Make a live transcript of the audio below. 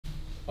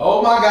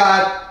Oh my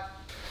God.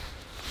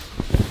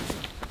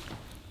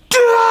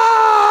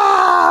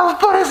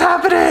 What is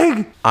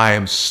happening? I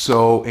am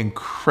so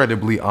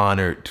incredibly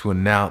honored to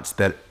announce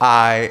that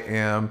I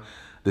am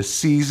the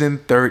season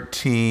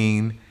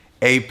 13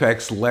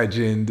 Apex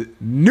Legend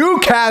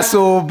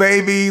Newcastle,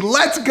 baby.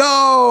 Let's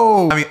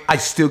go. I mean, I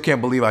still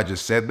can't believe I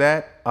just said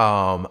that.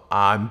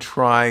 I'm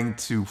trying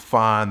to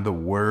find the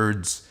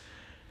words.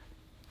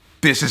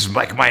 This is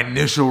like my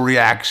initial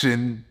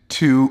reaction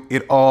to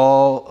it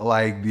all,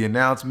 like the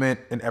announcement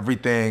and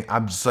everything.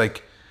 I'm just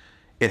like,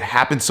 it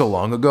happened so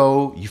long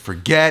ago. You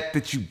forget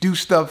that you do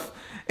stuff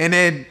and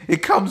then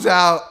it comes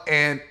out,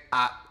 and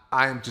I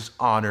am just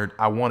honored.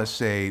 I want to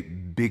say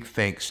big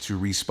thanks to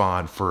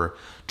Respawn for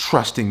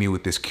trusting me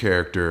with this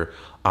character.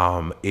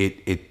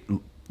 It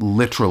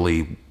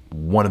literally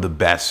one of the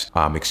best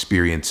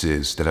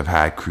experiences that I've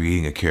had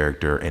creating a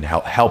character and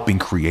helping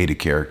create a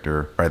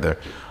character, rather.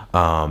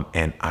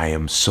 And I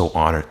am so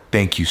honored.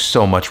 Thank you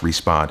so much,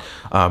 Respawn.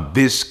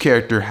 This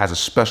character has a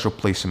special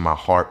place in my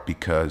heart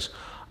because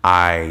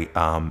I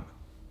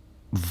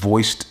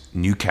voiced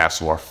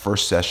Newcastle. Our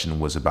first session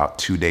was about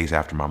 2 days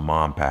after my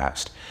mom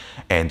passed.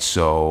 And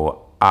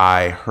so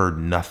I heard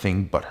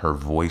nothing but her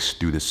voice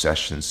through the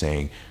session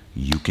saying,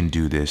 you can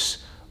do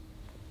this,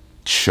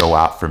 show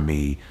out for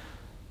me,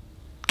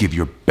 give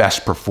your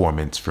best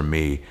performance for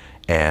me.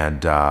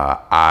 And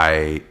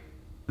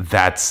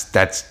that's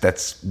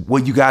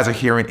what you guys are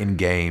hearing in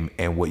game,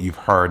 and what you've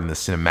heard in the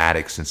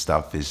cinematics and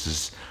stuff is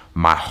just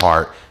my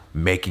heart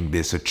making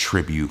this a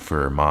tribute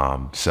for her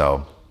mom.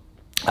 So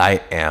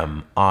I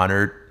am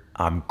honored.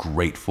 I'm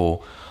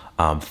grateful.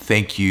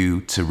 Thank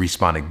you to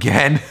Respawn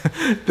again.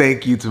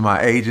 Thank you to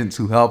my agents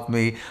who helped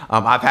me.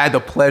 I've had the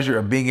pleasure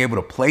of being able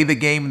to play the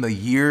game in the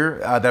year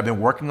that I've been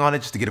working on it,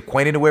 just to get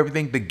acquainted with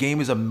everything. The game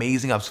is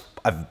amazing.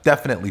 I've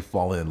definitely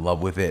fallen in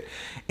love with it,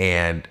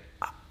 and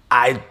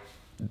I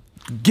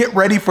get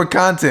ready for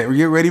content.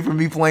 Get ready for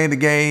me playing the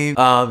game.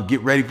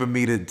 Get ready for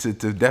me to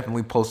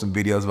definitely post some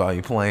videos about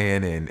me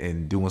playing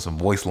and doing some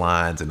voice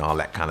lines and all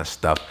that kind of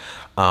stuff.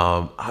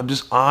 I'm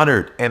just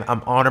honored, and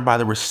I'm honored by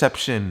the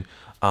reception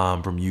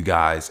from you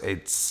guys.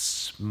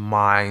 It's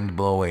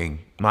mind-blowing,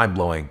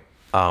 mind-blowing.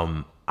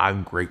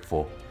 I'm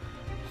grateful.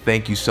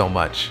 Thank you so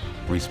much,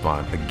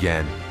 Respawn,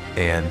 again.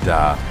 And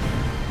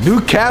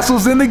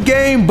Newcastle's in the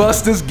game,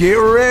 Busters. Get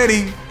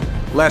ready.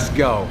 Let's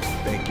go.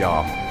 Thank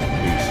y'all.